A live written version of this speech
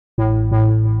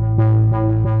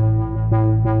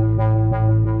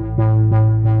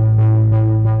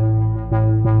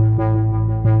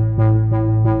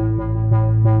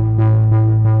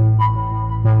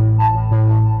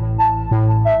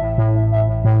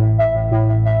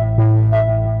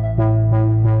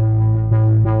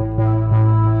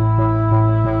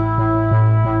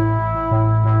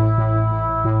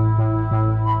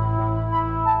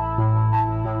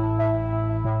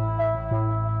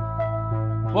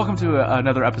Welcome to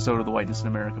another episode of the Whiteness in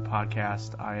America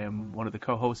podcast. I am one of the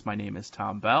co-hosts. My name is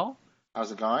Tom Bell.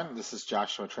 How's it going? This is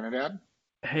Joshua Trinidad.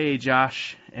 Hey,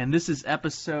 Josh. And this is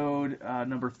episode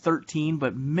number 13,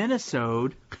 but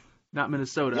not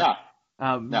Minnesota.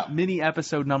 Yeah. No. Mini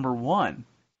episode number 1.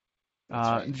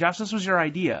 That's right. Josh, this was your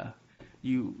idea.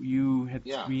 You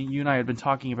Yeah. and I had been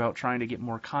talking about trying to get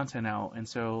more content out, and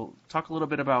so talk a little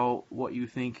bit about what you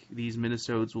think these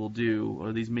minisodes will do,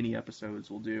 or these mini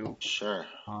episodes will do, Sure.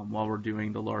 while we're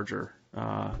doing the larger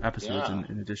episodes Yeah.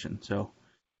 in addition. So.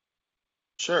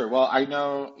 Sure. Well, I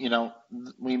know,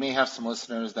 we may have some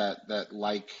listeners that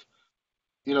like,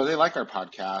 they like our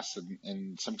podcast,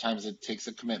 and sometimes it takes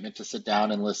a commitment to sit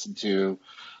down and listen to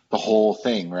the whole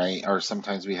thing, right? Or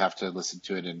sometimes we have to listen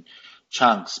to it in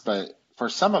chunks. But for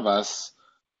some of us,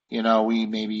 we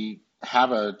maybe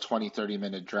have a 20,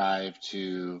 30-minute drive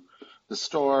to the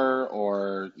store,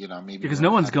 or, maybe Because we no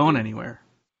don't one's have going to. anywhere.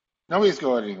 Nobody's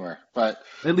going anywhere. But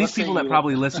At let's least say people that you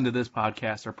probably listen to this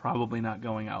podcast are probably not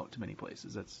going out to many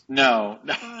places. That's No,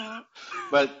 no.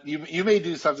 But you may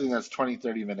do something that's 20,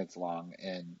 30 minutes long,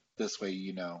 and this way,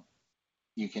 you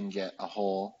can get a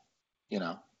whole,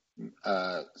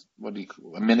 what do you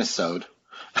call a Minnesota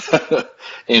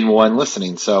in one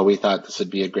listening. So we thought this would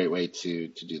be a great way to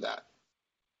do that.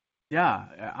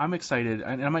 yeah. I'm excited,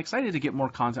 and I'm excited to get more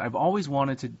content. I've always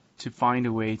wanted to find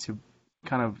a way to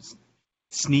kind of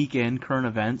sneak in current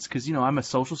events because I'm a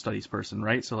social studies person,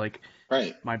 right? So like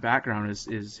Right. my background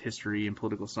is history and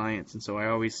political science, and so I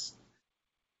always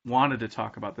wanted to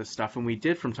talk about this stuff, and we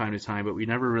did from time to time, but we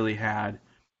never really had.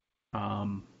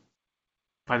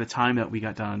 By the time that we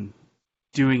got done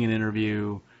doing an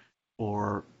interview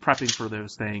or prepping for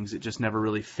those things, it just never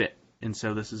really fit. And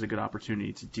so this is a good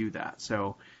opportunity to do that.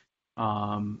 So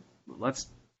let's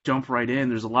jump right in.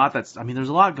 There's a lot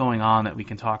going on that we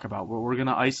can talk about. We're going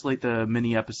to isolate the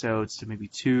mini episodes to maybe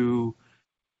 2,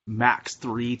 max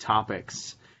 3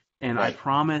 topics. And I Right.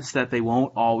 promise that they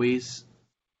won't always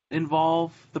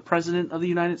involve the President of the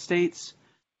United States.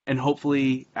 And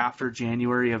hopefully after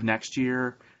January of next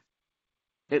year,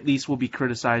 at least we'll be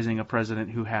criticizing a president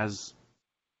who has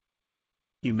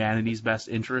humanity's best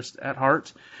interest at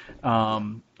heart.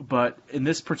 But in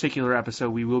this particular episode,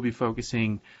 we will be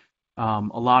focusing a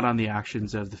lot on the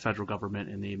actions of the federal government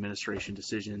and the administration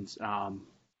decisions.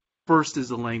 First is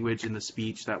the language in the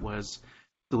speech that was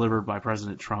delivered by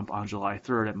President Trump on July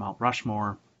 3rd at Mount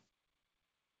Rushmore.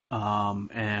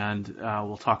 And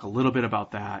we'll talk a little bit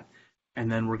about that. And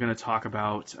then we're going to talk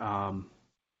about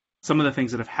some of the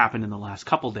things that have happened in the last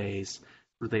couple days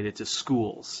related to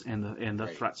schools and the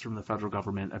Right. threats from the federal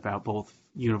government about both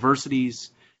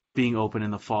universities being open in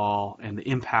the fall and the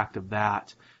impact of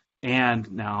that,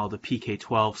 and now the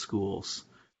PK-12 schools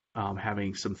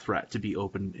having some threat to be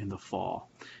open in the fall.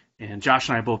 And Josh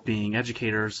and I both being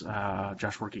educators,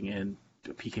 Josh working in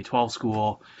a PK-12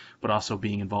 school, but also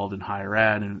being involved in higher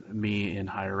ed, and me in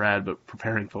higher ed, but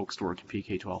preparing folks to work in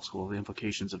PK-12 school. The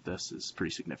implications of this is pretty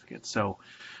significant. So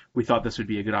we thought this would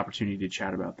be a good opportunity to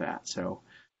chat about that. So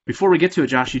before we get to it,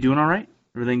 Josh, you doing all right?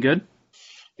 Everything good?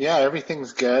 Yeah,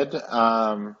 everything's good.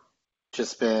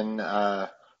 Just been,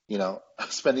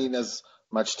 spending as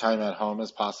much time at home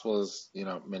as possible as,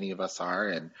 many of us are.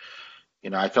 And,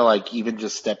 I feel like even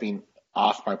just stepping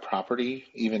off my property,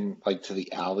 even like to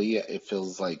the alley, it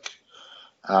feels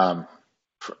um,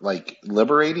 like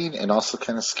liberating and also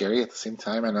kind of scary at the same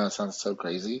time. I know it sounds so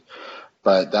crazy,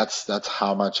 but that's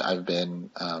how much I've been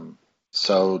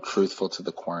so truthful to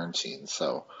the quarantine.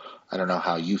 So I don't know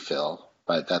how you feel,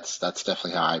 but that's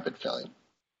definitely how I've been feeling.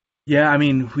 Yeah, I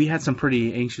mean, we had some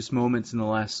pretty anxious moments in the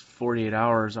last 48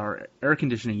 hours. Our air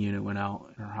conditioning unit went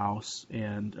out in our house,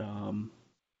 and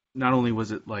not only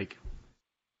was it like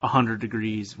 100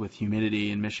 degrees with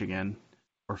humidity in Michigan,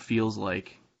 or feels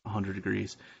like 100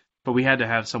 degrees, but we had to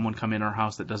have someone come in our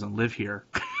house that doesn't live here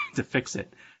to fix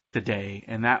it today,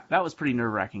 and that was pretty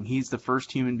nerve-wracking. He's the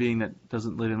first human being that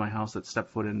doesn't live in my house that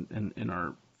stepped foot in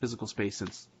our physical space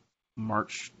since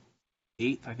March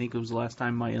 8th, I think it was the last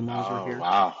time my in-laws were Oh, here.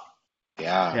 wow.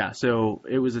 Yeah. Yeah, so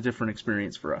it was a different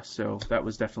experience for us. So that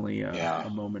was definitely Yeah. a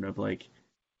moment of like,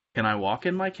 can I walk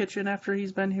in my kitchen after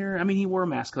he's been here? I mean, he wore a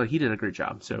mask. Like, he did a great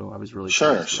job. So I was really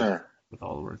Sure, pleased sure. with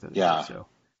all the work that he did. Yeah. So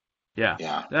yeah,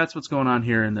 Yeah. that's what's going on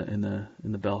here in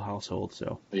the Bell household.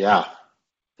 So Yeah.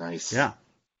 Nice. yeah.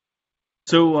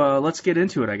 So let's get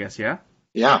into it, I guess. Yeah.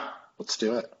 Yeah. Let's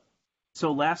do it.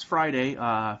 So last Friday,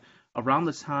 around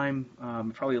this time,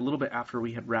 probably a little bit after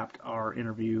we had wrapped our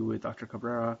interview with Dr.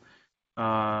 Cabrera,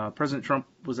 President Trump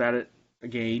was at it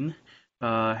again,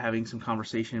 having some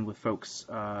conversation with folks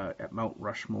at Mount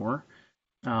Rushmore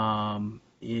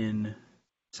in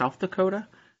South Dakota.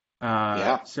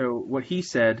 Yeah. So what he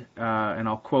said, and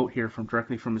I'll quote here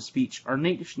directly from his speech: "Our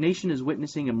nation is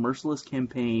witnessing a merciless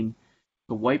campaign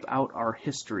to wipe out our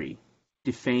history,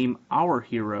 defame our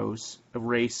heroes,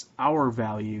 erase our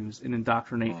values, and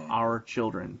indoctrinate Mm. our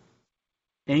children.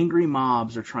 Angry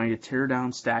mobs are trying to tear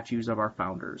down statues of our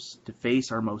founders,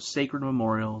 deface our most sacred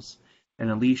memorials,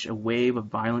 and unleash a wave of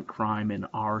violent crime in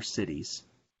our cities.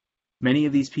 Many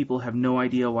of these people have no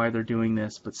idea why they're doing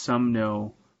this, but some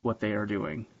know what they are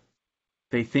doing.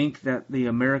 They think that the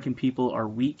American people are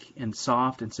weak and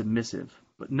soft and submissive.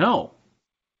 But no,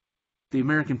 the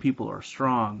American people are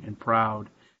strong and proud,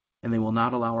 and they will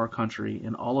not allow our country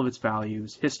and all of its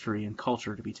values, history, and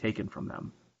culture to be taken from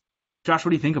them." Josh, what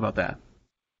do you think about that?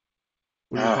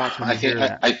 What are your thoughts when I you think hear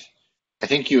that? I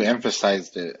think you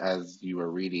emphasized it as you were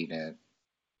reading it.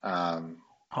 Um,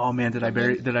 Oh man, did I the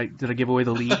bury? main Did I give away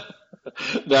the lead?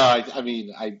 No, I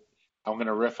mean I'm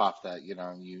gonna riff off that. You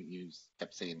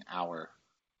kept saying our,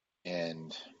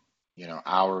 and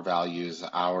our values,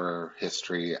 our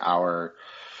history, our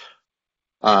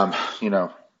um, you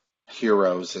know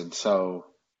heroes, and so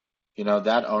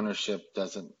that ownership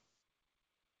doesn't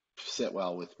sit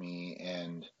well with me.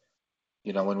 And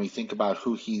when we think about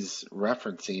who he's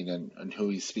referencing and who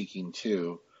he's speaking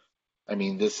to, I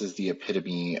mean, this is the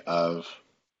epitome of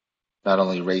not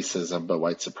only racism but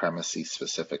white supremacy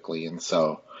specifically. And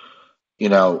so,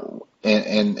 and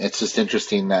it's just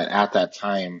interesting that at that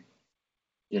time,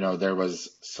 there was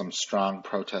some strong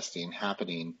protesting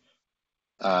happening.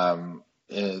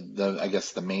 I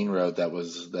guess the main road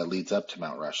that leads up to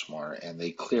Mount Rushmore, and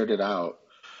they cleared it out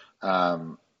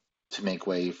um, to make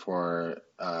way for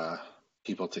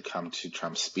people to come to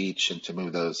Trump's speech and to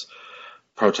move those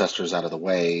protesters out of the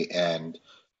way. And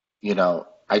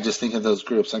I just think of those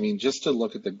groups. I mean, just to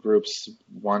look at the groups,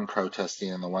 one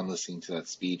protesting and the one listening to that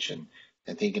speech, and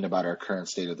thinking about our current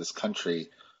state of this country.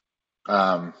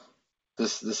 Um,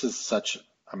 this is such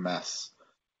a mess,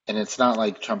 and it's not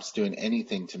like Trump's doing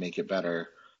anything to make it better.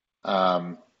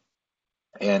 Um,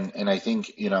 and I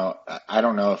think I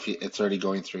don't know if it's already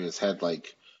going through his head,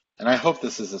 like, and I hope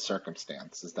this is a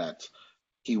circumstance, is that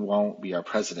he won't be our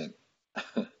president,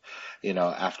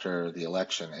 after the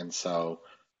election. And so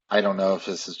I don't know if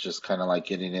this is just kind of like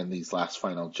getting in these last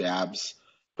final jabs,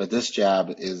 but this jab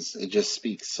it just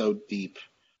speaks so deep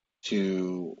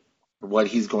to what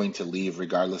he's going to leave,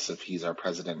 regardless if he's our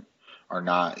president or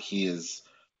not. He's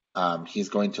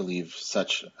going to leave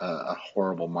such a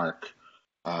horrible mark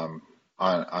um,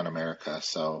 on America.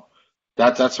 So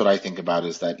that's what I think about,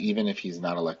 is that even if he's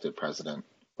not elected president,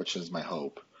 which is my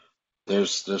hope,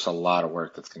 there's a lot of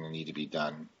work that's going to need to be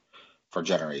done for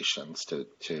generations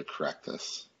to correct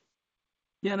this.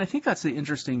 Yeah, and I think that's the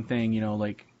interesting thing.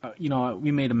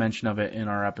 We made a mention of it in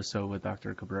our episode with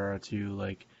Dr. Cabrera too.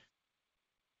 Like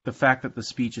the fact that the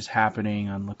speech is happening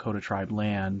on Lakota tribe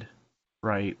land,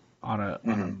 right, on a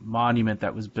Hmm. monument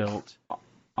that was built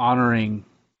honoring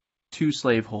two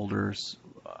slaveholders,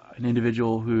 an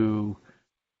individual who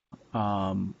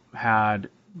had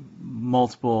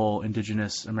multiple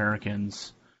indigenous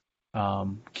Americans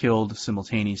killed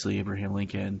simultaneously, Abraham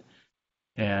Lincoln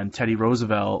and Teddy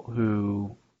Roosevelt,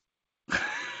 who,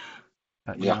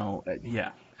 Yeah,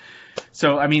 yeah.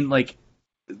 So, I mean, like,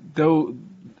 though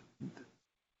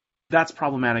that's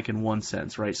problematic in one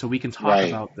sense, right? So we can talk right.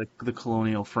 about the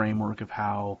colonial framework of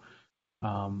how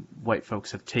white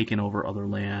folks have taken over other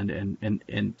land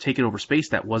and taken over space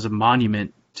that was a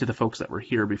monument to the folks that were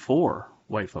here before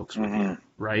white folks were Hmm. here,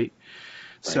 right? Right.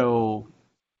 So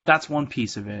that's one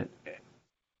piece of it.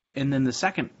 And then the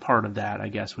second part of that, I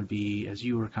guess, would be, as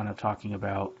you were kind of talking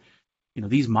about,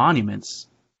 these monuments,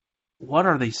 what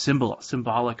are they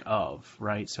symbolic of,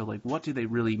 right? So, like, what do they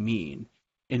really mean?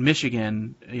 In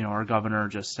Michigan, our governor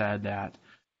just said that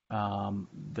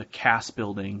the Cass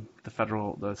building,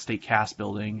 the state Cass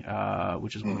building,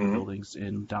 which is one of the Hmm. buildings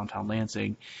in downtown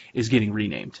Lansing, is getting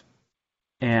renamed.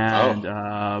 Oh,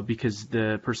 And because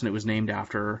the person it was named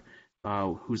after,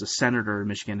 who's a senator in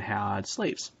Michigan, had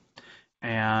slaves.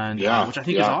 And yeah, which I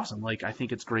think is yeah. awesome. Like, I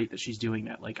think it's great that she's doing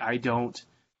that. Like, I don't.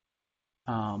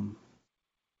 Um,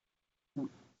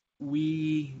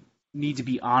 we need to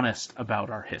be honest about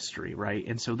our history, right?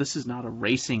 And so this is not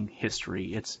erasing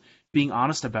history. It's being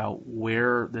honest about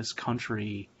where this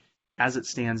country, as it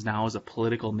stands now as a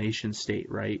political nation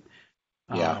state, right,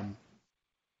 Yeah. um,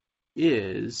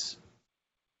 is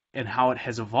and how it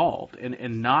has evolved.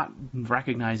 And not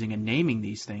recognizing and naming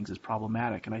these things is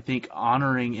problematic. And I think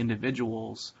honoring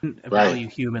individuals, Right. value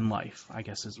human life, I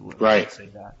guess is what I Right. would say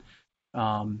that,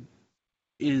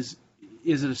 is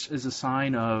is a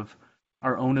sign of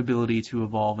our own ability to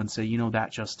evolve and say,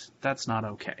 that's not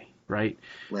okay, right?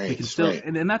 We can Right, still, right.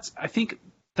 and that's, I think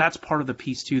that's part of the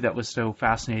piece too that was so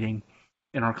fascinating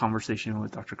in our conversation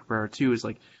with Dr. Cabrera too, is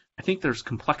like, I think there's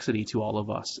complexity to all of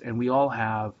us, and we all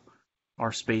have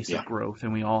our space of Yeah, growth,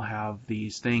 and we all have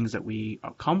these things that we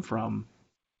come from,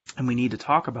 and we need to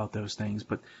talk about those things,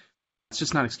 but it's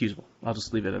just not excusable. I'll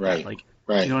just leave it at that. right, Like,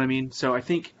 you know right. what I mean? So I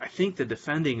think the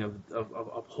defending of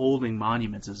upholding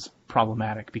monuments is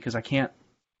problematic because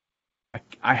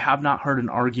I have not heard an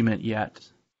argument yet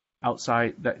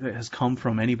outside that has come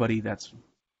from anybody that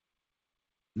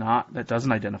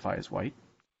doesn't identify as white,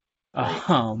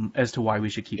 Right. as to why we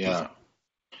should keep these Yeah, up.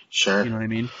 sure. You know what I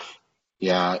mean?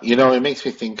 Yeah, it makes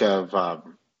me think of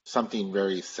something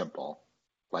very simple.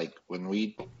 Like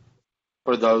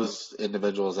for those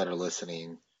individuals that are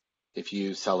listening, if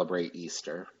you celebrate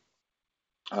Easter,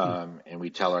 Hmm. and we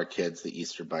tell our kids the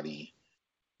Easter Bunny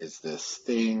is this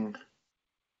thing,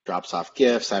 drops off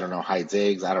gifts, I don't know, hides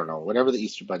eggs, I don't know, whatever the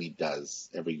Easter Bunny does,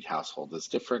 every household is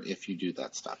different if you do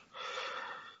that stuff.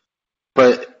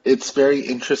 But it's very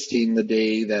interesting the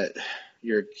day that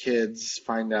your kids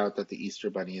find out that the Easter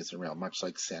Bunny isn't real, much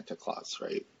like Santa Claus,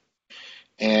 right?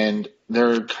 And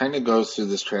there kind of goes through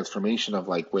this transformation of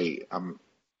like, wait, I'm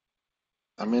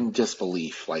in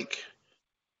disbelief. Like,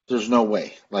 there's no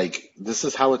way. Like, this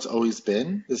is how it's always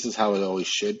been. This is how it always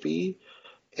should be.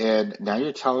 And now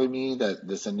you're telling me that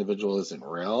this individual isn't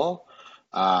real.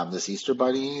 This Easter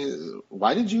Bunny.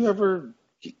 Why did you ever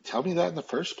tell me that in the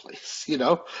first place?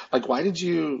 Like, why did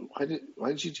you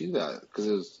do that? Because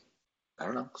it was, I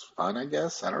don't know, it's fun, I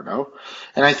guess. I don't know.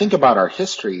 And I think about our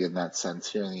history in that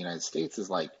sense here in the United States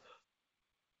is like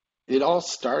it all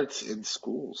starts in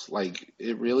schools. Like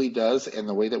it really does. And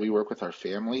the way that we work with our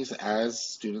families as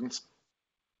students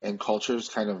and cultures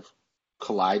kind of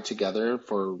collide together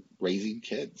for raising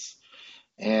kids.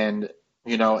 And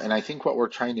I think what we're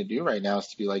trying to do right now is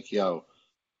to be like, yo,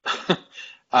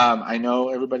 I know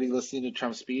everybody listening to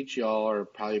Trump's speech, y'all are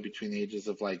probably between the ages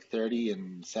of like 30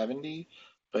 and 70,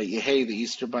 but hey, the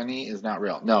Easter Bunny is not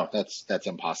real. No, that's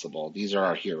impossible. These are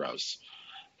our heroes.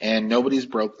 And nobody's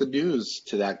broke the news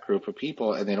to that group of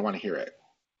people, and they don't want to hear it.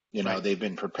 Right. They've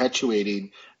been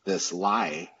perpetuating this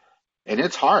lie, and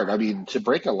it's hard. I mean, to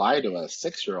break a lie to a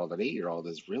 6-year-old, an 8-year-old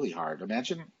is really hard.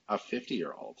 Imagine a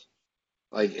 50-year-old.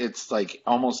 Like, it's like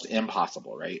almost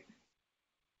impossible, right?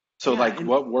 So, Yeah, like,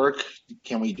 what work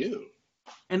can we do?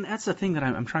 and that's the thing that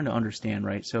I'm trying to understand,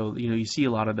 right? So, you see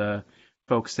a lot of the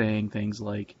folks saying things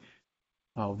like,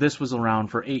 oh, this was around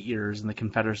for 8 years and the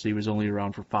Confederacy was only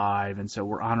around for 5, and so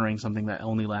we're honoring something that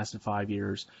only lasted 5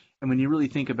 years. And when you really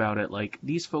think about it, like,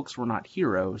 these folks were not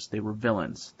heroes, they were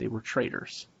villains, they were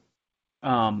traitors.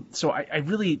 So I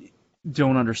really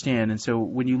don't understand. And so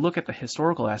when you look at the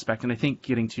historical aspect, and I think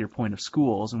getting to your point of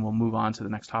schools, and we'll move on to the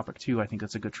next topic too, I think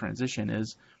that's a good transition,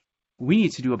 is we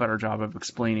need to do a better job of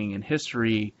explaining in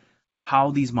history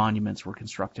how these monuments were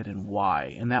constructed and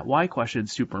why. And that why question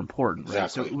is super important, right?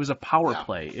 So it Exactly. was a power Yeah.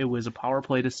 play. It was a power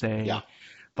play to Yeah. say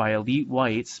by elite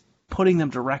whites, putting them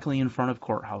directly in front of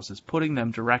courthouses, putting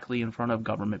them directly in front of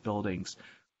government buildings.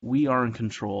 We are in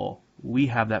control. We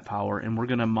have that power, and we're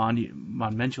going to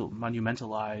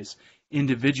monumentalize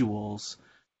individuals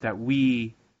that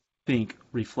we think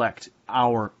reflect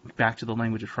our, back to the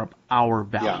language of Trump, our Yeah.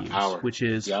 values, which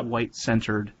is Yep. white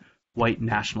centered, white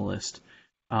nationalist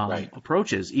Right.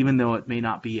 approaches, even though it may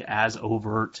not be as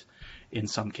overt in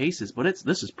some cases, but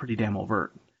this is pretty damn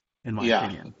overt, in my Yeah.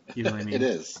 opinion. You know what I It mean?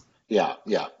 is. Yeah.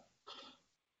 Yeah.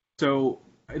 So,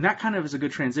 and that kind of is a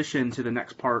good transition to the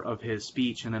next part of his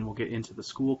speech, and then we'll get into the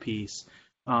school piece.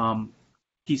 Um,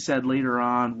 he said later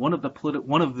on, one of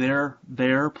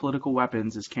their political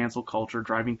weapons is cancel culture,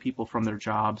 driving people from their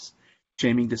jobs,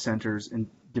 shaming dissenters, and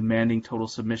demanding total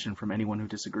submission from anyone who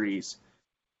disagrees.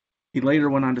 He later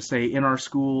went on to say, in our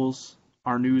schools,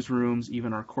 our newsrooms,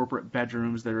 even our corporate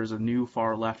bedrooms, there is a new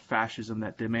far left fascism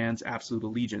that demands absolute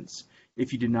allegiance.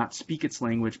 If you do not speak its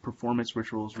language, perform its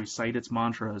rituals, recite its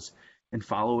mantras, and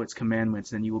follow its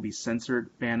commandments, then you will be censored,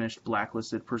 banished,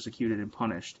 blacklisted, persecuted, and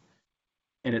punished.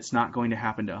 And it's not going to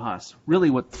happen to us. Really,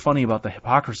 what's funny about the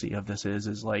hypocrisy of this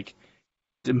is like,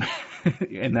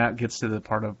 and that gets to the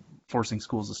part of forcing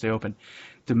schools to stay open,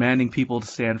 demanding people to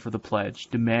stand for the pledge,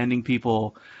 demanding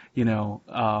people,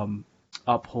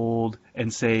 uphold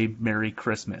and say Merry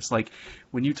Christmas. Like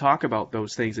when you talk about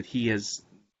those things that he has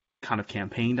kind of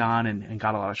campaigned on and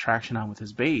got a lot of traction on with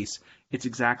his base, it's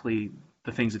exactly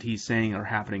the things that he's saying are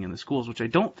happening in the schools, which I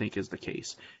don't think is the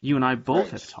case. You and I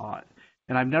both have Right. taught,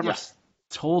 and I've never Yeah.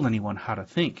 told anyone how to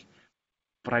think,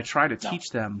 but I try to No.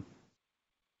 teach them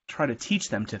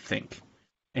to think.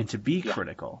 and to be Yeah.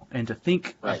 critical and to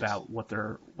think Right. about what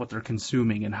they're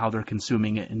consuming and how they're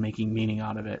consuming it and making meaning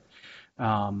out of it.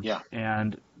 Yeah.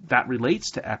 And that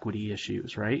relates to equity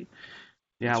issues, right?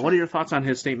 Yeah. That's What are right. your thoughts on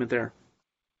his statement there?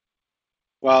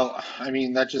 Well, I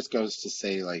mean, that just goes to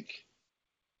say, like,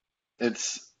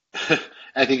 it's,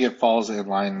 I think it falls in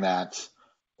line that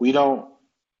we don't,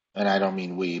 and I don't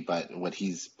mean we, but what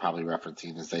he's probably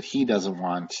referencing is that he doesn't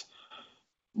want,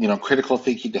 critical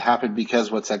thinking to happen because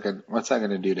what's that going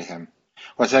to do to him?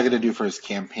 What's that going to do for his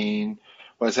campaign?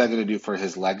 What's that going to do for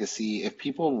his legacy? If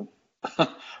people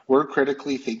were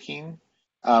critically thinking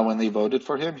when they voted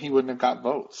for him, he wouldn't have got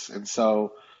votes. And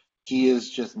so he is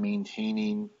just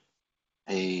maintaining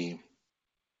a,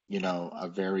 a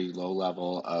very low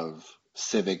level of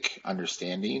civic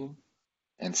understanding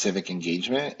and civic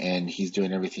engagement, and he's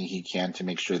doing everything he can to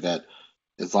make sure that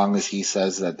as long as he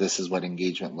says that this is what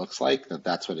engagement looks like,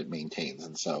 that's what it maintains.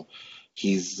 And so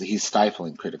he's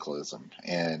stifling criticalism,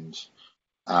 and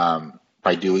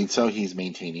by doing so, he's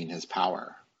maintaining his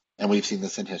power. And we've seen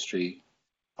this in history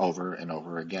over and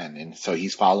over again. And so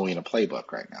he's following a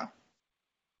playbook right now.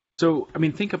 So, I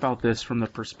mean, think about this from the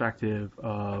perspective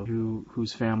of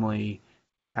whose family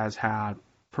has had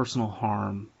personal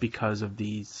harm because of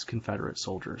these Confederate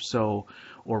soldiers. So,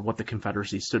 or what the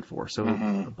Confederacy stood for. So,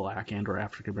 Hmm. a black and or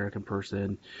African American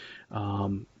person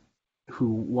um, who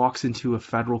walks into a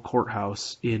federal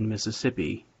courthouse in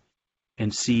Mississippi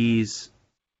and sees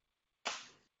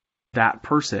that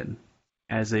person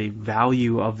as a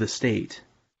value of the state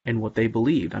and what they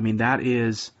believed. I mean, that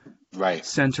is Right.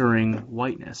 centering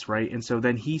whiteness, right? And so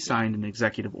then he Yeah. signed an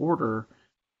executive order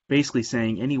basically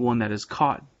saying anyone that is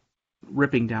caught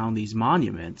ripping down these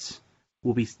monuments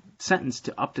will be sentenced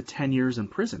to up to 10 years in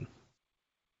prison.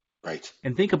 Right.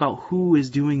 And think about who is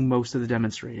doing most of the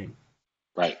demonstrating.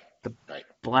 Right. The Right.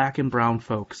 black and brown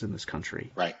folks in this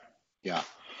country, Right. Yeah.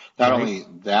 Not right? only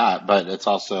that, but it's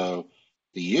also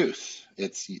the youth.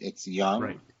 It's young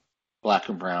Right. black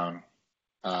and brown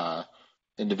uh,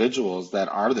 individuals that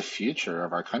are the future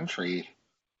of our country.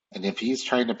 And if he's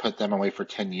trying to put them away for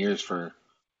 10 years for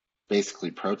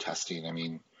basically protesting, I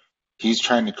mean, he's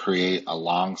trying to create a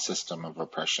long system of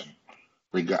oppression,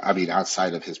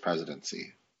 outside of his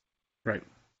presidency. Right.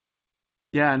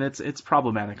 Yeah, and it's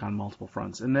problematic on multiple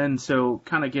fronts. And then so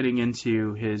kind of getting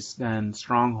into his then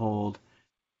stronghold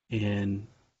in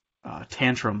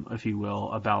tantrum, if you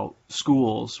will, about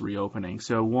schools reopening.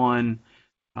 So one,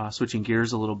 switching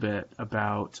gears a little bit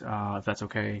about if that's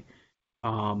okay.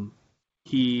 Um,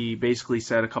 he basically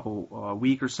said a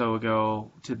week or so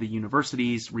ago to the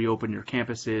universities, reopen your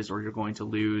campuses, or you're going to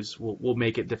lose. We'll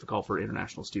make it difficult for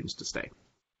international students to stay.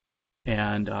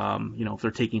 And if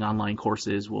they're taking online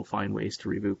courses, we'll find ways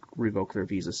to revoke their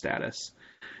visa status.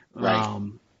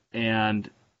 Right. And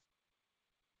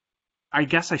I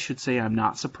guess I should say I'm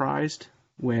not surprised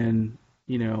when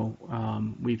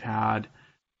we've had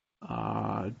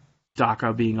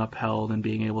DACA being upheld and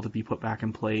being able to be put back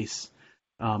in place.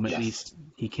 At Yes. least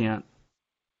he can't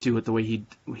do it the way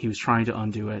he was trying to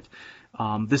undo it.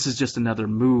 This is just another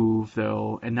move,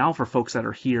 though, and now for folks that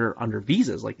are here under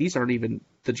visas, like these aren't even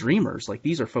the dreamers. Like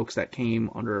these are folks that came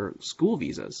under school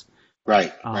visas,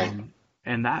 Right. Right.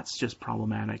 and that's just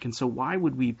problematic. And so, why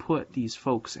would we put these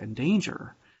folks in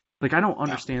danger? Like, I don't Yeah.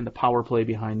 understand the power play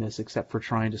behind this, except for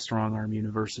trying to strong arm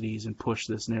universities and push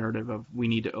this narrative of we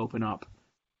need to open up.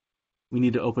 We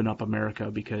need to open up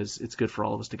America because it's good for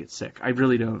all of us to get sick. I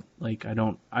really don't like. I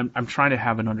don't. I'm trying to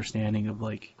have an understanding of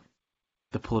like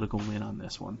the political win on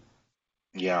this one.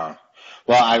 Yeah.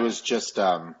 Well, I was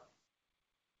talking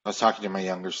to my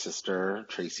younger sister,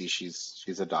 Tracy.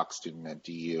 She's a doc student at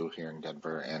DU here in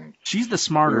Denver, and She's the we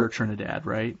smarter were, Trinidad,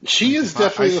 right? she Like is if I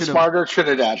definitely the should have smarter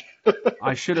Trinidad.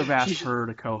 I should have She asked sh- her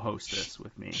to co-host this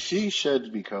with me. she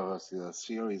should be co-hosting this.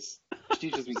 She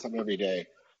teaches me something every day.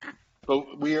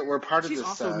 But we're part of She's this.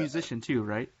 also a musician too,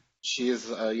 right? She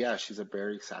is, yeah, she's a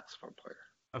bari saxophone player.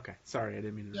 Okay, sorry, I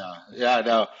didn't mean to Yeah, interrupt. yeah,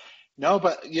 no, no,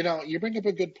 but you bring up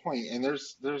a good point, and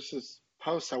there's this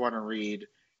post I want to read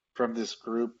from this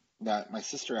group that my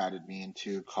sister added me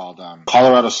into called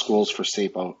Colorado Schools for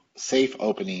Safe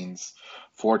Openings,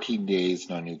 14 Days,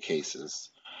 No New Cases,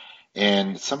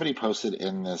 and somebody posted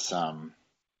in this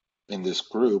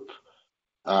group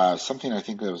something I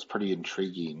think that was pretty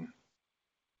intriguing,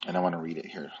 and I want to read it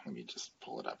here. Let me just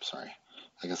pull it up. Sorry,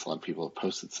 I guess a lot of people have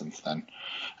posted since then.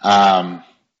 Um,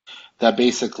 that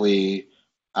basically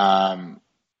um,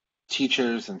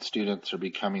 teachers and students are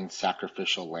becoming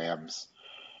sacrificial lambs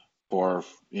for,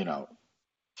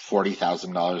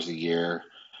 $40,000 a year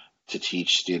to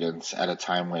teach students at a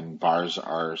time when bars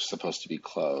are supposed to be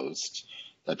closed.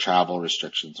 that travel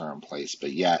restrictions are in place,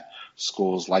 but yet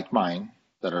schools like mine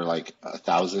that are like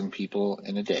 1,000 people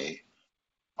in a day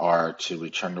are to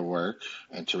return to work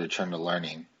and to return to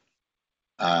learning.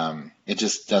 It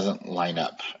just doesn't line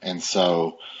up. And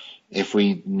so, if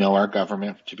we know our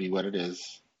government to be what it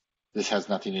is, this has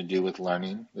nothing to do with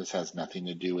learning. This has nothing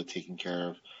to do with taking care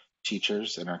of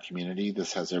teachers in our community.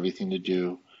 This has everything to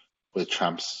do with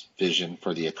Trump's vision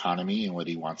for the economy and what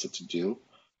he wants it to do.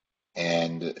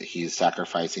 And he's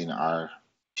sacrificing our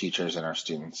teachers and our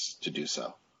students to do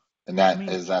so. And I mean,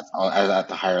 that's at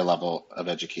the higher level of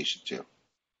education too.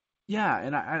 yeah,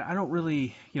 and I don't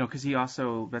really, because he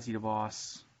also, Betsy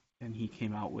DeVos, and he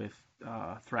came out with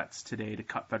threats today to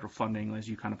cut federal funding, as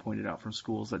you kind of pointed out, from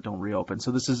schools that don't reopen.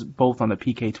 So this is both on the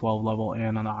PK-12 level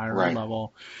and on the higher ed Right,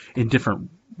 level in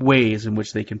different ways in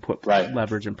which they can put right,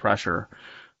 leverage and pressure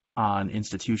on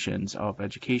institutions of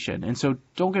education. And so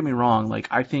don't get me wrong, like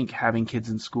I think having kids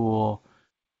in school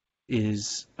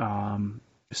is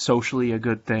socially a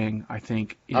good thing. I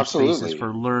think in spaces absolutely,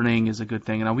 for learning is a good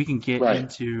thing. And now we can get right,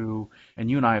 into, and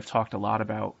you and I have talked a lot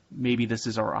about maybe this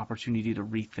is our opportunity to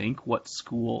rethink what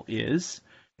school is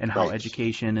and how right,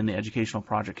 education and the educational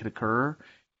project could occur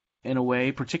in a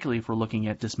way, particularly if we're looking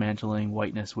at dismantling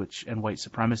whiteness, and white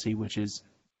supremacy, which is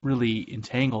really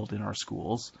entangled in our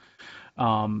schools.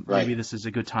 right, Maybe this is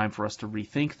a good time for us to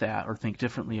rethink that or think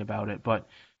differently about it. But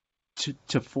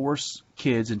to force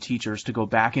kids and teachers to go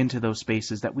back into those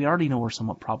spaces that we already know are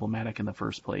somewhat problematic in the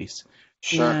first place.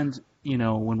 sure, And,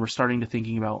 when we're starting to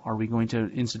thinking about, are we going to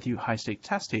institute high stake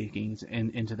test takings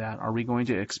into that? Are we going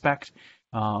to expect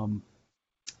um,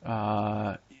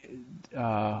 uh,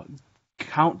 uh,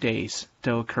 count days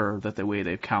to occur that the way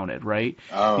they've counted, right?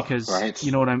 oh, Because right,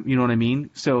 you know what I mean?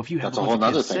 So if you have a that's a bunch whole of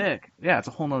nother kids thing. sick, yeah, it's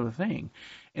a whole nother thing.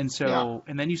 And Yeah, so,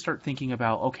 and then you start thinking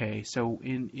about, okay, so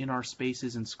in our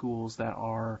spaces in schools that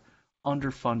are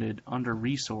underfunded,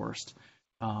 under-resourced,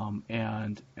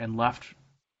 and left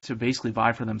to basically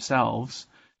vie for themselves,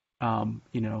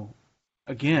 you know,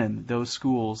 again, those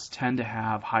schools tend to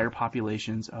have higher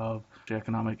populations of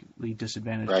economically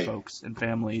disadvantaged right, folks and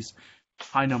families,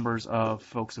 high numbers of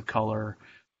folks of color,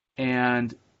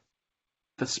 and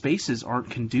the spaces aren't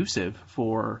conducive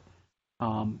for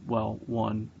well,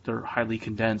 one, they're highly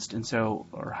condensed and so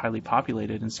or highly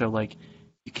populated, and so like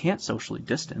you can't socially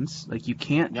distance, like you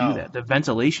can't do no, that. The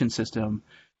ventilation system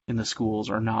in the schools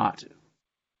are not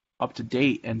up to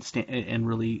date and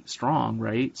really strong,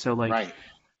 right? So like right,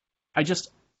 I just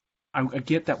I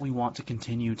get that we want to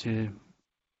continue to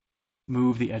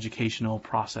move the educational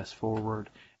process forward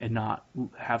and not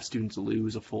have students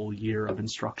lose a full year of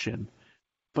instruction.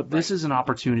 But this right, is an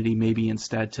opportunity maybe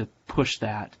instead to push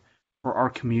that for our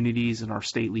communities and our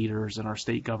state leaders and our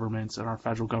state governments and our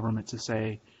federal government to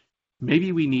say,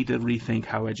 maybe we need to rethink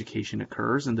how education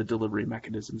occurs and the delivery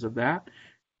mechanisms of that.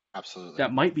 absolutely,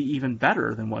 That might be even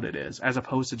better than what it is, as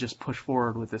opposed to just push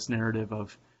forward with this narrative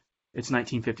of it's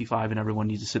 1955 and everyone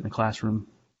needs to sit in the classroom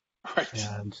right,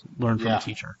 and learn from a yeah,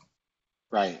 teacher.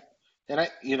 right. And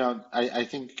I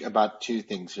think about two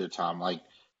things here, Tom. Like,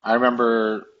 I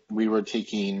remember we were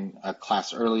taking a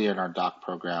class earlier in our doc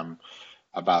program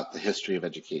about the history of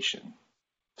education,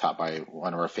 taught by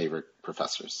one of our favorite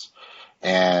professors.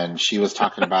 And she was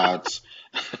talking about,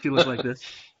 She looked like this.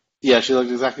 yeah, she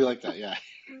looked exactly like that. Yeah.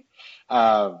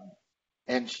 Um,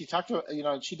 and she talked about,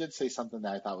 she did say something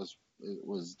that I thought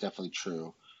was definitely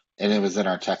true. And it was in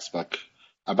our textbook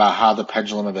about how the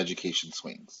pendulum of education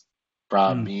swings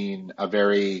from Mm, being a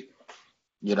very,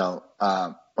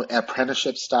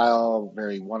 apprenticeship style,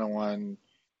 very one-on-one,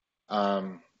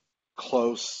 um,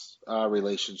 close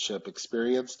relationship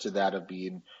experience to that of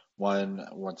being one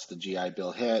once the GI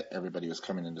Bill hit, everybody was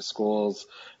coming into schools,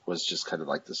 was just kind of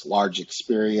like this large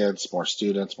experience, more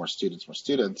students, more students, more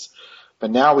students.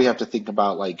 But now we have to think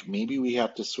about like maybe we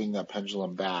have to swing that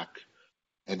pendulum back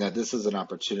and that this is an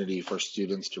opportunity for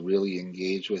students to really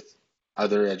engage with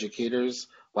other educators,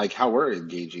 like how we're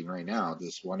engaging right now,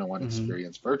 this one-on-one hmm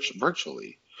experience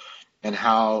virtually and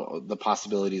how the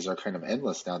possibilities are kind of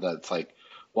endless now that it's like,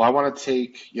 well, I want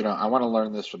to I want to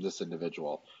learn this from this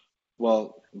individual.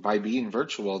 Well, by being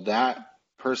virtual, that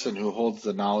person who holds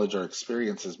the knowledge or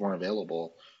experience is more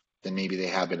available than maybe they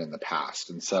have been in the past.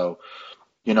 And so,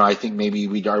 I think maybe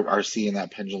we are seeing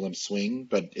that pendulum swing,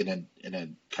 but in a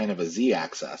kind of a Z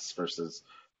axis versus,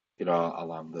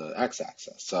 along the X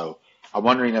axis. So I'm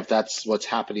wondering if that's what's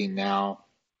happening now,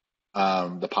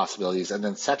 the possibilities. And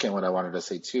then second, what I wanted to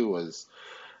say too was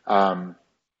um,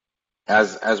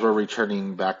 as we're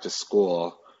returning back to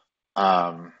school,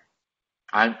 um,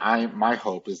 my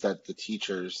hope is that the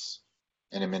teachers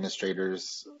and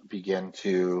administrators begin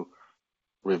to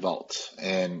revolt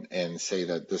and say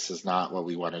that this is not what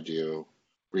we want to do,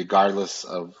 regardless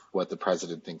of what the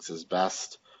president thinks is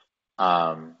best.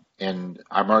 And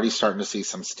I'm already starting to see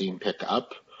some steam pick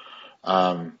up,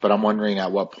 but I'm wondering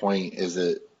at what point is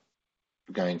it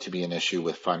going to be an issue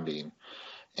with funding?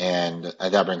 And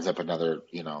that brings up another,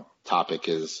 topic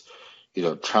is,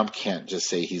 Trump can't just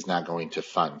say he's not going to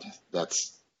fund.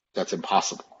 That's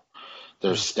impossible.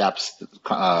 There's Yeah. steps,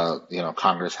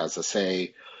 Congress has a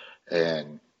say,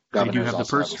 and They do governors have the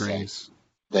also purse have a say. strings,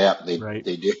 right?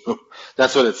 They do.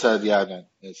 That's what it said. Yeah, in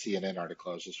a CNN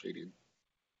article I was just reading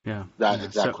Yeah, that yeah.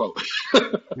 exact So, quote.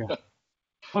 yeah.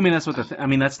 I mean, that's what I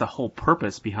mean, that's the whole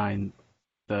purpose behind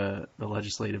the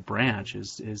legislative branch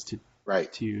is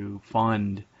Right, to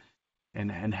fund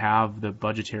and have the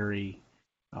budgetary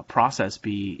process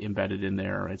be embedded in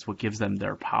there. It's what gives them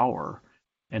their power.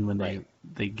 And when right,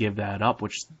 they give that up,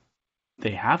 which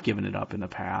they have given it up in the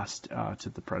past to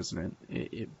the president,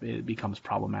 it becomes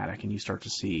problematic, and you start to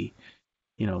see,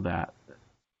 that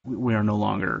we are no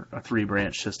longer a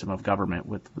three-branch system of government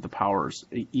with the powers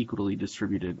equally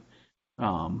distributed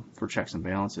for checks and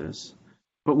balances.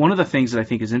 But one of the things that I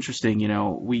think is interesting,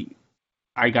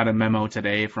 I got a memo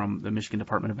today from the Michigan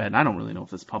Department of Ed, and I don't really know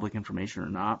if it's public information or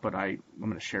not, but I'm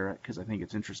going to share it because I think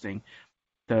it's interesting.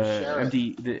 share it.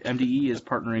 The MDE is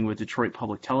partnering with Detroit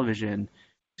Public Television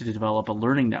to develop a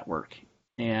learning network,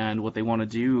 and what they want to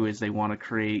do is they want to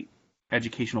create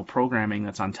educational programming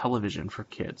that's on television for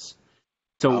kids.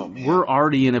 So Oh man, we're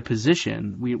already in a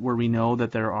position where we know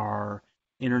that there are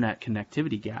internet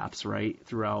connectivity gaps, right,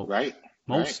 throughout right, right,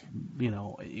 most,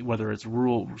 whether it's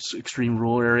extreme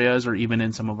rural areas or even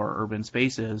in some of our urban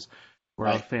spaces where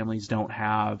our right, families don't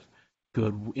have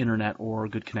good internet or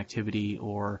good connectivity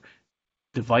or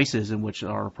devices in which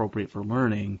are appropriate for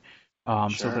learning. So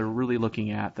sure, they're really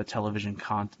looking at the television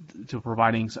to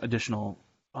providing additional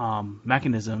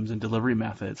mechanisms and delivery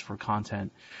methods for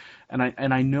content.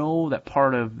 And I know that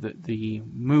part of the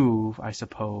move, I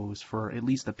suppose, for at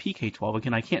least the PK-12,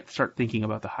 again, I can't start thinking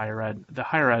about the higher ed. The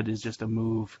higher ed is just a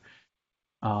move,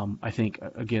 I think,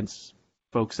 against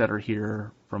folks that are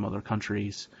here from other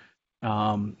countries.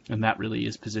 And that really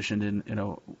is positioned in a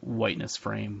whiteness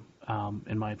frame,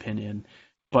 in my opinion.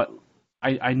 But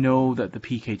I know that the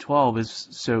PK-12 is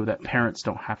so that parents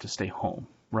don't have to stay home,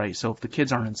 right? So if the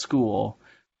kids aren't in school,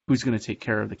 who's going to take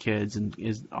care of the kids, and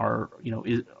are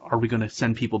we going to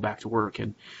send people back to work?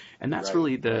 And that's right,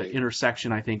 really the right.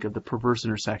 intersection, I think, of the perverse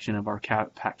intersection of our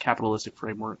capitalistic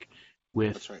framework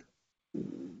with That's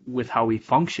right. how we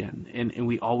function, and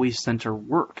we always center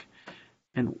work,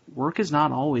 and work is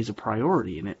not always a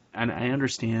priority in it. And I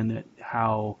understand that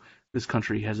how this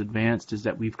country has advanced is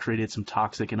that we've created some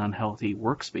toxic and unhealthy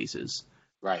workspaces.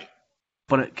 Right.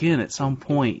 But again, at some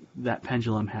point, that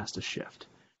pendulum has to shift.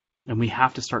 And we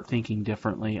have to start thinking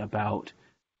differently about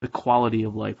the quality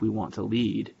of life we want to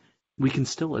lead. We can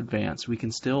still advance, we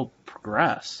can still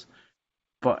progress,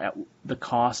 but at the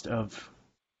cost of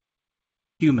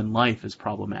human life is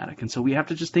problematic. And so we have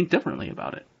to just think differently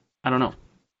about it. I don't know.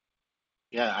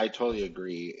 Yeah, I totally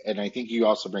agree. And I think you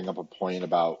also bring up a point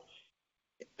about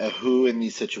who in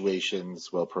these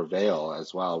situations will prevail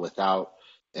as well without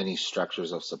any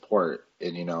structures of support.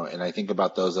 And I think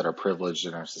about those that are privileged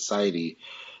in our society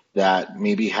that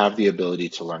maybe have the ability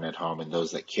to learn at home and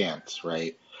those that can't,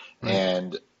 right? Right.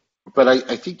 And but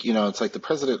I think, it's like the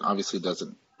president obviously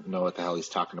doesn't know what the hell he's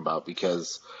talking about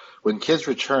because when kids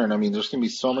return, I mean, there's going to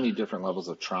be so many different levels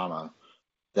of trauma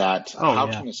that Oh, yeah.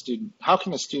 how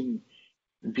can a student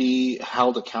be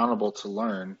held accountable to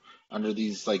learn under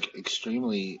these like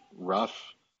extremely rough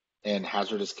and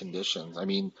hazardous conditions? I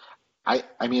mean, I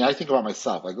think about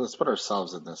myself, like let's put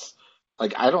ourselves in this.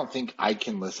 Like I don't think I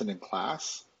can listen in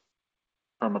class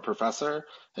from a professor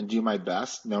and do my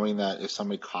best knowing that if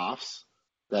somebody coughs,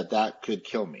 that could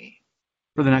kill me,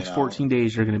 For the you next know? 14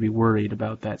 days, you're going to be worried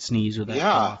about that sneeze or that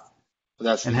Yeah, cough.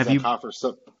 that And sneeze, have that you cough, or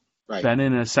so, right. been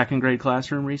in a second grade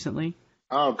classroom recently?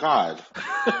 Oh God.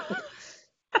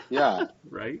 Yeah.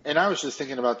 Right. And I was just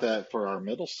thinking about that for our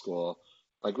middle school.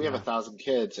 Like we have a Yeah. thousand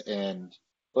kids, and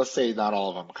let's say not all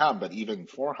of them come, but even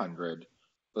 400,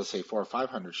 let's say 400 or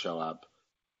 500 show up.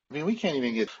 I mean, we can't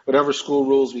even get whatever school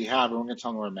rules we have, and we're going to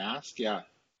tell them to wear masks. Yeah,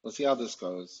 let's see how this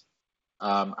goes.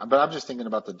 But I'm just thinking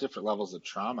about the different levels of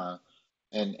trauma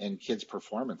and kids'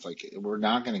 performance. Like we're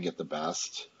not going to get the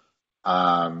best.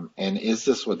 And is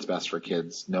this what's best for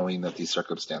kids, knowing that these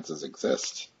circumstances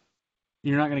exist?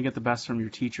 You're not going to get the best from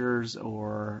your teachers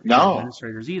or your No,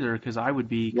 administrators either, because I would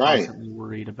be right. constantly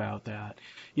worried about that.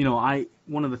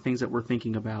 One of the things that we're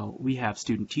thinking about, we have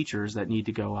student teachers that need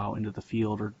to go out into the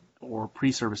field, or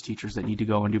pre-service teachers that need to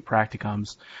go and do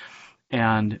practicums.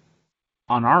 And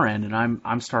on our end, and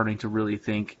I'm starting to really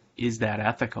think, is that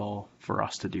ethical for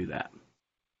us to do that,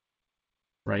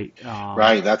 right?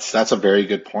 Right. That's a very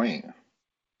good point.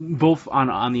 Both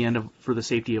on the end of for the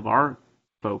safety of our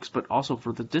folks, but also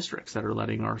for the districts that are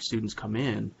letting our students come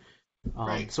in.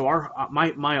 Right. So our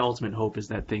my ultimate hope is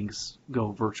that things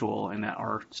go virtual and that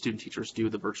our student teachers do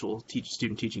the virtual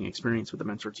student teaching experience with a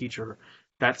mentor teacher.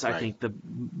 That's, I Right. think, the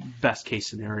best case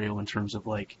scenario in terms of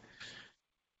like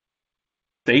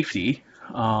safety.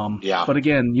 Yeah. But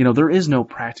again, there is no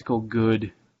practical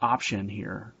good option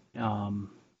here.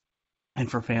 And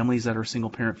for families that are single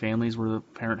parent families where the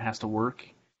parent has to work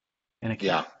and it can,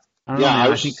 Yeah. I don't know, Yeah.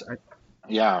 man. I think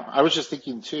I was just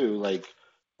thinking too, like,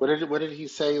 what did he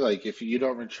say? Like, if you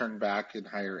don't return back in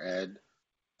higher ed,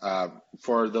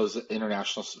 for those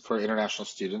international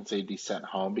students, they'd be sent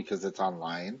home because it's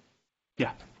online.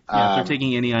 yeah, yeah. If they're Um,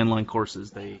 taking any online courses,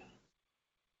 they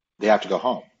they have to go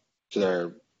home to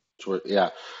their yeah.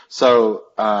 So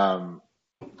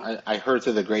I heard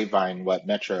through the grapevine what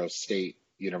Metro State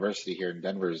University here in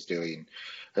Denver is doing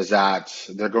is that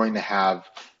they're going to have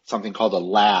something called a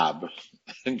lab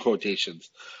in quotations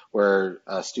where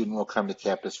a student will come to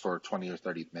campus for 20 or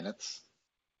 30 minutes.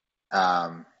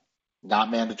 Um,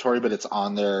 Not mandatory, but it's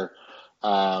on their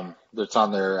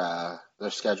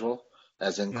schedule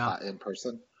as yeah. in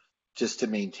person, just to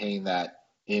maintain that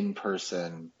in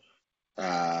person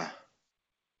uh,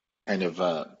 kind of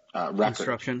record.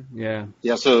 Instruction, yeah,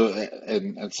 Yeah, so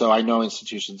and so I know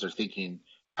institutions are thinking,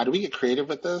 how do we get creative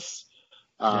with this?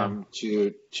 yeah,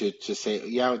 To say,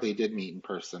 yeah, they did meet in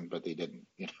person, but they didn't,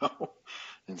 you know.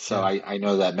 And so yeah, I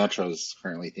know that Metro is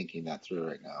currently thinking that through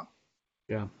right now.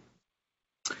 yeah.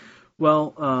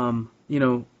 Well,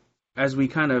 as we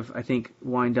kind of, I think,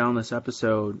 wind down this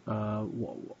episode,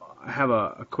 I have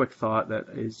a quick thought that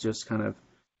is just kind of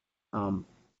um,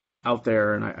 out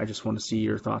there, and I just want to see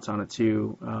your thoughts on it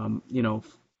too.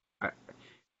 I,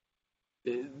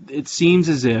 it seems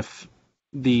as if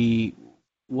the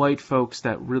white folks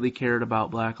that really cared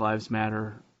about Black Lives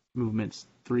Matter movements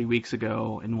 3 weeks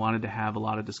ago and wanted to have a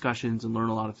lot of discussions and learn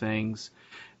a lot of things.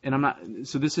 And I'm not,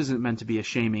 so this isn't meant to be a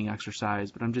shaming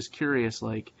exercise, but I'm just curious,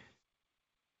 like,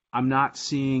 I'm not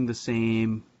seeing the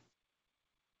same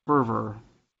fervor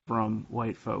from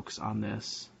white folks on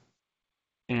this.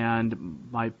 And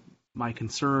my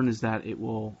concern is that it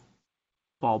will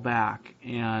fall back.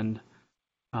 And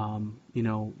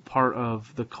part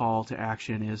of the call to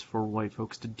action is for white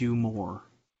folks to do more.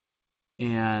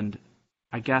 And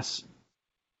I guess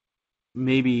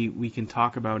maybe we can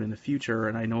talk about in the future,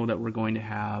 and I know that we're going to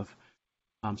have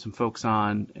some folks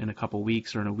on in a couple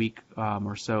weeks or in a week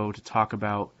or so to talk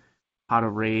about how to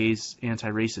raise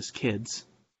anti-racist kids.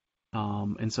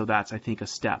 And so that's, I think, a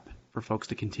step for folks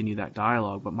to continue that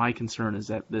dialogue. But my concern is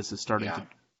that this is starting Yeah. to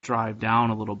drive down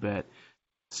a little bit.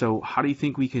 So how do you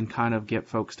think we can kind of get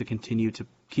folks to continue to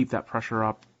keep that pressure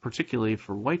up, particularly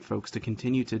for white folks to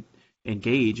continue to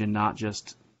engage and not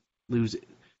just lose,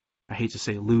 I hate to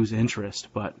say lose interest,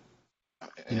 but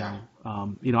Yeah.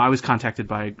 I was contacted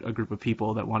by a group of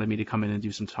people that wanted me to come in and do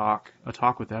a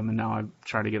talk with them, and now I'm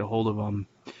trying to get a hold of them,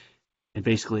 and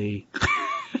basically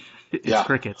it's Yeah.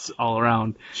 crickets all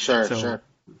around. Sure, So, sure.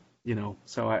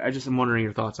 so I just am wondering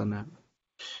your thoughts on that.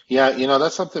 Yeah,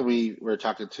 that's something we were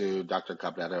talking to Dr.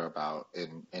 Cabrera about,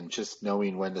 and just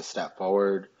knowing when to step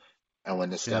forward and when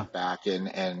to Yeah, step back,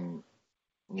 and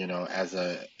as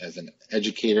an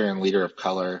educator and leader of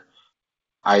color,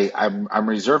 I'm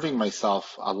reserving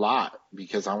myself a lot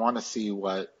because I want to see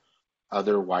what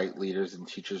other white leaders and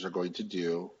teachers are going to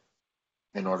do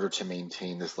in order to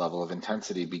maintain this level of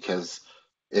intensity. Because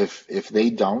if they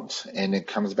don't, and it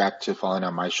comes back to falling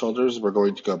on my shoulders, we're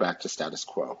going to go back to status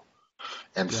quo.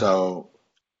 And yeah, so,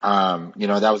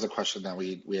 that was a question that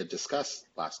we had discussed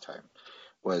last time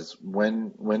was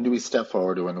when do we step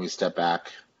forward or when do we step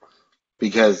back?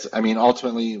 Because I mean,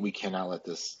 ultimately, we cannot let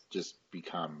this just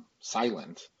become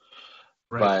silent.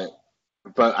 right.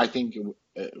 But but I think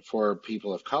for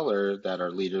people of color that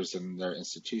are leaders in their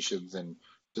institutions and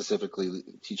specifically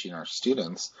teaching our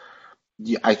students,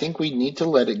 yeah, I think we need to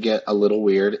let it get a little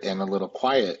weird and a little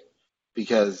quiet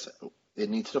because it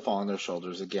needs to fall on their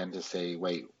shoulders again to say,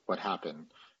 wait, what happened?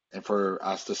 And for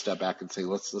us to step back and say,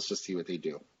 let's just see what they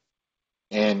do.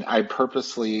 And I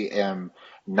purposely am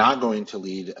not going to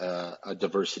lead a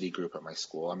diversity group at my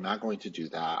school. I'm not going to do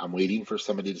that. I'm waiting for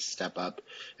somebody to step up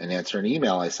and answer an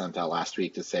email I sent out last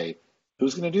week to say,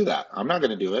 who's going to do that? I'm not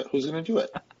going to do it. Who's going to do it?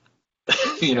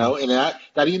 Yeah, And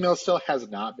that email still has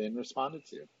not been responded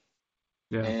to.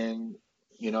 yeah, And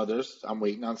I'm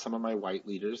waiting on some of my white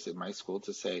leaders in my school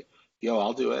to say, "Yo,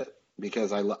 I'll do it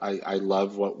because I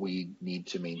love what we need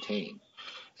to maintain."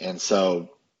 And so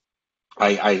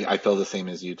I feel the same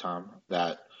as you, Tom,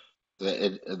 that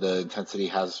the intensity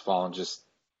has fallen just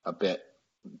a bit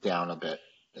down a bit.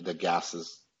 The gas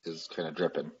is kind of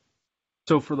dripping.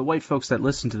 So for the white folks that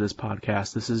listen to this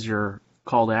podcast, this is your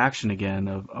call to action again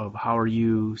of how are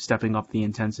you stepping up the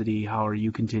intensity? How are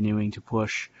you continuing to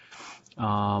push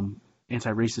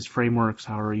anti-racist frameworks?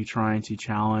 How are you trying to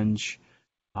challenge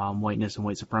whiteness and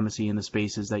white supremacy in the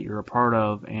spaces that you're a part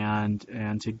of, and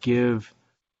to give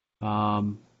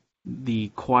the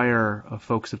choir of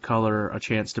folks of color a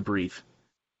chance to breathe,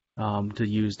 to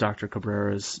use Dr.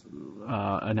 Cabrera's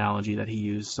analogy that he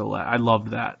used. So I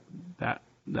loved that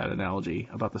analogy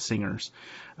about the singers.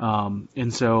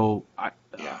 And so,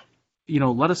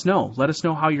 let us know. Let us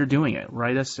know how you're doing it.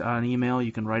 Write us an email.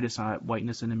 You can write us at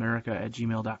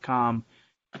whitenessinamerica@gmail.com.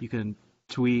 You can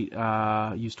tweet,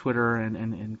 use Twitter,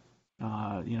 and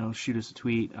shoot us a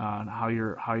tweet on how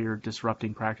you're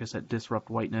disrupting practice at Disrupt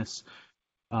Whiteness.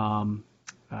 You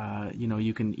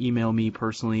can email me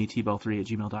personally,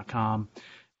 tbell3@gmail.com.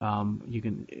 You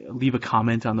can leave a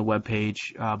comment on the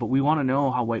webpage, but we want to know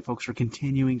how white folks are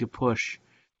continuing to push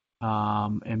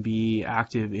and be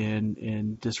active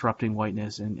in disrupting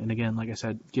whiteness. And again, like I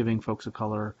said, giving folks of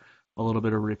color a little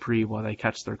bit of reprieve while they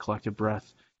catch their collective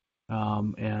breath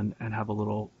and have a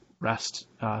little rest,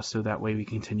 so that way we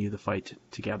continue the fight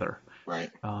together.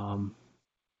 Right. And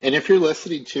if you're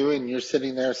listening to and you're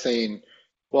sitting there saying,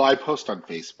 well, I post on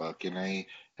Facebook and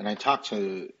I talk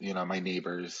to, my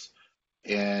neighbors,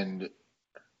 and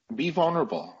be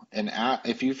vulnerable. And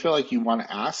if you feel like you want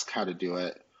to ask how to do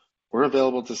it, we're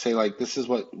available to say, like, this is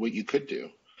what you could do.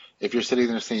 If you're sitting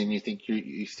there saying you think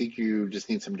you just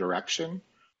need some direction,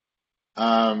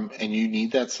 and you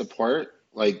need that support,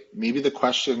 like, maybe the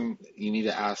question you need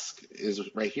to ask is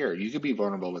right here. You could be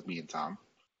vulnerable with me and Tom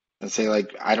and say,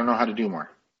 like, I don't know how to do more.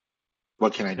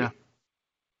 What can I do? Yeah.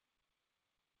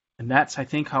 And that's, I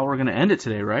think, how we're going to end it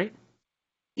today, right?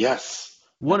 Yes.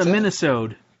 What a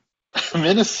Minnesota.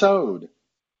 Minnesota.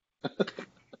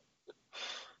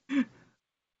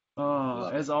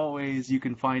 As always, you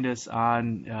can find us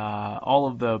on all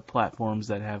of the platforms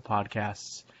that have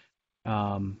podcasts.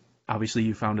 Obviously,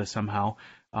 you found us somehow.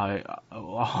 All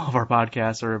of our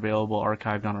podcasts are available,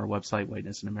 archived on our website,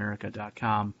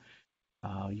 whitenessinamerica.com.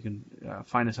 You can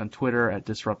find us on Twitter at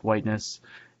Disrupt Whiteness,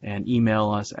 and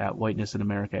email us at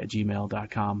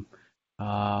whitenessinamerica@gmail.com.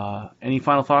 Any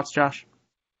final thoughts, Josh?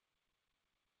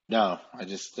 No,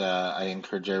 I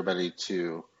encourage everybody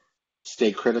to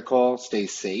stay critical, stay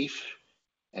safe,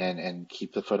 and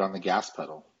keep the foot on the gas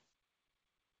pedal.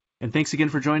 And thanks again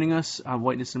for joining us on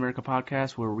Whiteness in America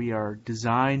podcast, where we are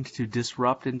designed to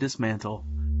disrupt and dismantle.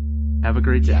 Have a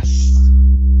great day. Yes.